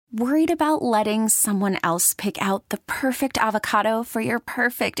Worried about letting someone else pick out the perfect avocado for your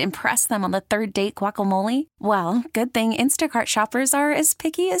perfect impress them on the third date guacamole? Well, good thing Instacart shoppers are as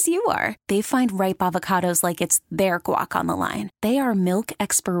picky as you are. They find ripe avocados like it's their guac on the line. They are milk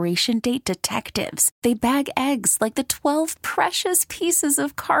expiration date detectives. They bag eggs like the 12 precious pieces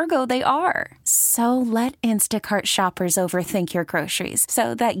of cargo they are. So let Instacart shoppers overthink your groceries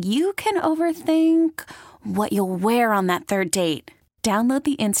so that you can overthink what you'll wear on that third date. Download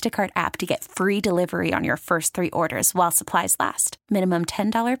the Instacart app to get free delivery on your first 3 orders while supplies last. Minimum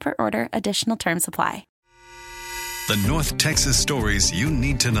 $10 per order. Additional terms apply. The North Texas stories you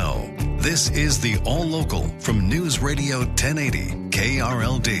need to know. This is the All Local from News Radio 1080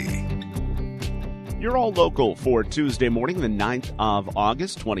 KRLD. You're All Local for Tuesday morning, the 9th of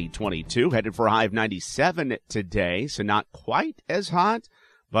August, 2022. Headed for a high of 97 today, so not quite as hot.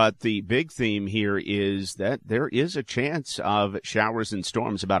 But the big theme here is that there is a chance of showers and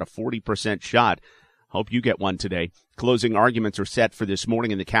storms, about a 40% shot. Hope you get one today. Closing arguments are set for this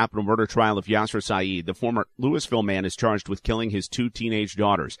morning in the capital murder trial of Yasser Saeed. The former Louisville man is charged with killing his 2 teenage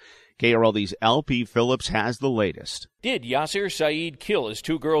daughters. KRLD's LP Phillips has the latest. Did Yasser Saeed kill his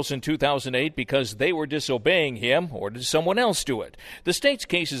 2 girls in 2008 because they were disobeying him, or did someone else do it? The state's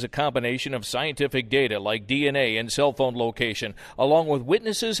case is a combination of scientific data like DNA and cell phone location, along with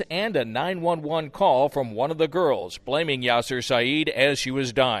witnesses and a 911 call from one of the girls, blaming Yasser Saeed as she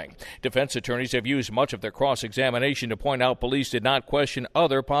was dying. Defense attorneys have used much of their cross-examination to point out police did not question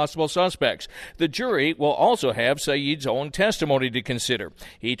other possible suspects. The jury will also have Saeed's own testimony to consider.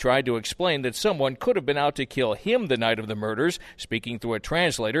 He tried to explain that someone could have been out to kill him the night of the murders. Speaking through a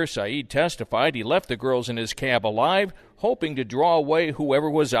translator, Saeed testified he left the girls in his cab alive, hoping to draw away whoever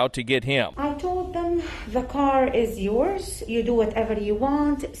was out to get him. I told them, the car is yours. You do whatever you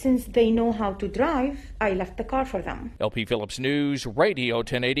want. Since they know how to drive, I left the car for them. LP Phillips News, Radio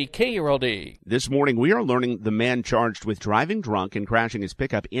 1080 KRLD. This morning, we are learning the man charged with driving drunk and crashing his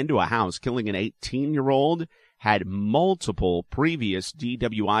pickup into a house, killing an 18-year-old, had multiple previous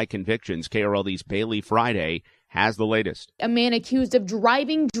DWI convictions. KRLD's Bailey Friday has the latest. A man accused of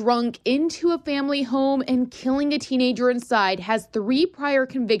driving drunk into a family home and killing a teenager inside has 3 prior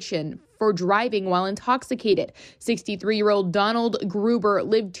convictions for driving while intoxicated. 63-year-old Donald Gruber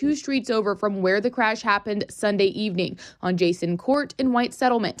lived 2 streets over from where the crash happened Sunday evening on Jason Court in White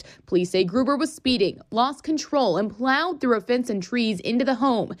Settlement. Police say Gruber was speeding, lost control, and plowed through a fence and trees into the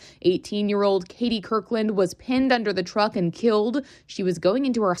home. 18-year-old Katie Kirkland was pinned under the truck and killed. She was going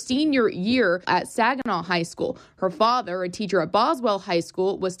into her senior year at Saginaw High School. Her father, a teacher at Boswell High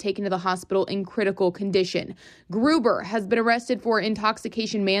School, was taken to the hospital in critical condition. Gruber has been arrested for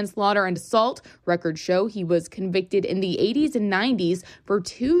intoxication, manslaughter, and assault. Records show he was convicted in the 80s and 90s for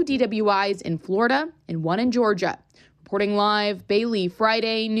 2 DWIs in Florida and 1 in Georgia. Reporting live, Bailey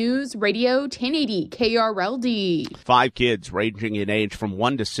Friday News Radio 1080 KRLD. 5 kids ranging in age from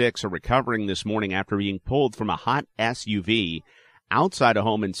 1 to 6 are recovering this morning after being pulled from a hot SUV outside a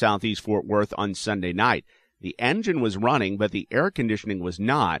home in southeast Fort Worth on Sunday night. The engine was running, but the air conditioning was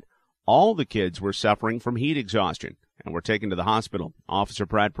not. All the kids were suffering from heat exhaustion and were taken to the hospital. Officer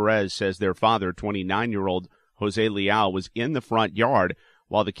Brad Perez says their father, 29-year-old Jose Leal, was in the front yard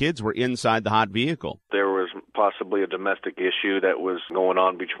while the kids were inside the hot vehicle. There was possibly a domestic issue that was going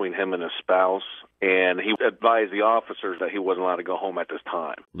on between him and his spouse, and he advised the officers that he wasn't allowed to go home at this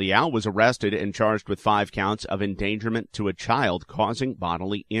time. Leal was arrested and charged with 5 counts of endangerment to a child causing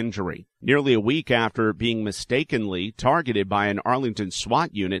bodily injury. Nearly a week after being mistakenly targeted by an Arlington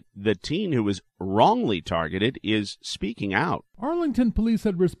SWAT unit, the teen who was wrongly targeted is speaking out. Arlington police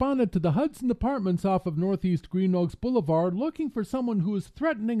had responded to the Hudson Apartments off of Northeast Green Oaks Boulevard looking for someone who was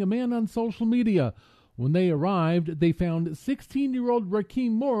threatening a man on social media. When they arrived, they found 16-year-old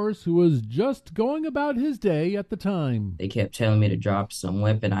Rakeem Morris, who was just going about his day at the time. They kept telling me to drop some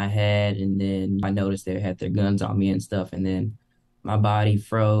weapon I had, and then I noticed they had their guns on me and stuff, and then my body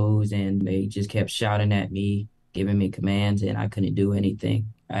froze, and they just kept shouting at me, giving me commands, and I couldn't do anything.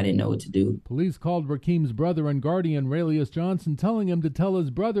 I didn't know what to do. Police called Rakeem's brother and guardian, Raylius Johnson, telling him to tell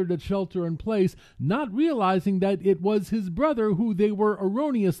his brother to shelter in place, not realizing that it was his brother who they were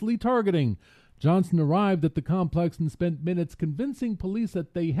erroneously targeting. Johnson arrived at the complex and spent minutes convincing police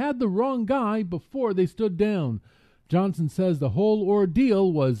that they had the wrong guy before they stood down. Johnson says the whole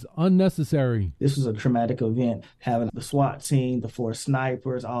ordeal was unnecessary. This was a traumatic event, having the SWAT team, the 4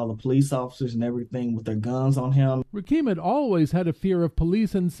 snipers, all the police officers and everything with their guns on him. Rakeem had always had a fear of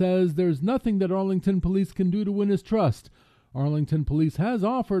police and says there's nothing that Arlington police can do to win his trust. Arlington police has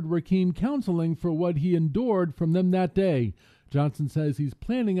offered Rakeem counseling for what he endured from them that day. Johnson says he's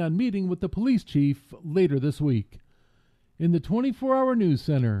planning on meeting with the police chief later this week. In the 24-hour news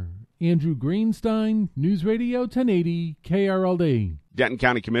center, Andrew Greenstein, News Radio 1080 KRLD. Denton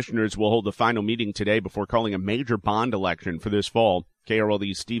County Commissioners will hold the final meeting today before calling a major bond election for this fall.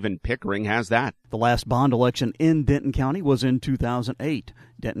 KRLD's Stephen Pickering has that. The last bond election in Denton County was in 2008.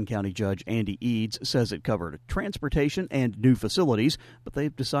 Denton County Judge Andy Eads says it covered transportation and new facilities, but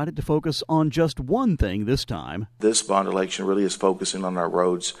they've decided to focus on just one thing this time. This bond election really is focusing on our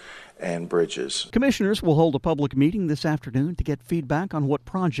roads and bridges. Commissioners will hold a public meeting this afternoon to get feedback on what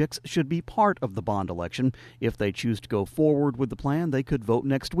projects should be part of the bond election. If they choose to go forward with the plan, they could vote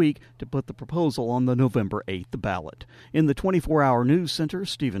next week to put the proposal on the November 8th ballot. In the 24-hour news center,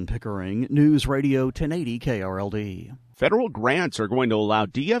 Stephen Pickering, News Radio 1080 KRLD. Federal grants are going to allow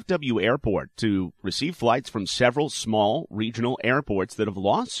DFW Airport to receive flights from several small regional airports that have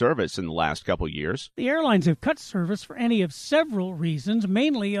lost service in the last couple years. The airlines have cut service for any of several reasons,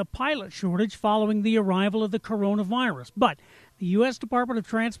 mainly a pilot shortage following the arrival of the coronavirus. But the U.S. Department of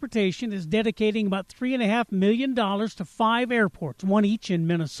Transportation is dedicating about $3.5 million to 5 airports, one each in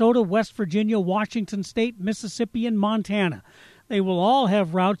Minnesota, West Virginia, Washington State, Mississippi, and Montana. They will all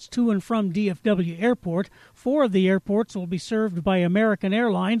have routes to and from DFW Airport. 4 of the airports will be served by American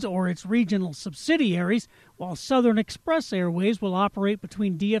Airlines or its regional subsidiaries, while Southern Express Airways will operate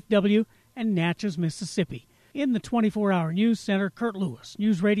between DFW and Natchez, Mississippi. In the 24-hour news center, Kurt Lewis,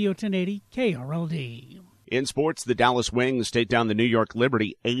 News Radio 1080 KRLD. In sports, the Dallas Wings take down the New York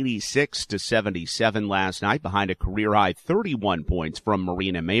Liberty 86-77 last night behind a career-high 31 points from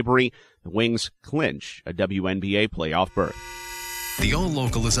Marina Mabrey. The Wings clinch a WNBA playoff berth. The All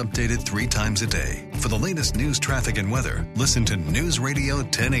Local is updated 3 times a day. For the latest news, traffic, and weather, listen to News Radio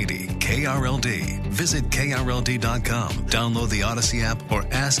 1080 KRLD. Visit KRLD.com, download the Odyssey app, or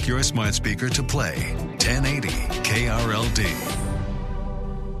ask your smart speaker to play 1080 KRLD.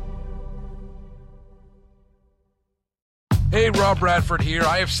 Hey, Rob Bradford here.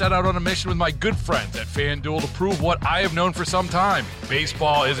 I have set out on a mission with my good friends at FanDuel to prove what I have known for some time.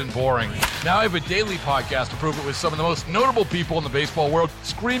 Baseball isn't boring. Now I have a daily podcast to prove it with some of the most notable people in the baseball world,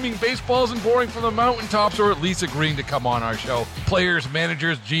 screaming baseball isn't boring from the mountaintops, or at least agreeing to come on our show. Players,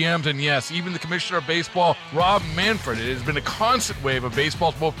 managers, GMs, and yes, even the commissioner of baseball, Rob Manfred. It has been a constant wave of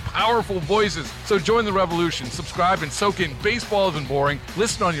baseball's most powerful voices. So join the revolution. Subscribe and soak in Baseball Isn't Boring.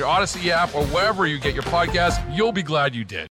 Listen on your Odyssey app or wherever you get your podcasts. You'll be glad you did.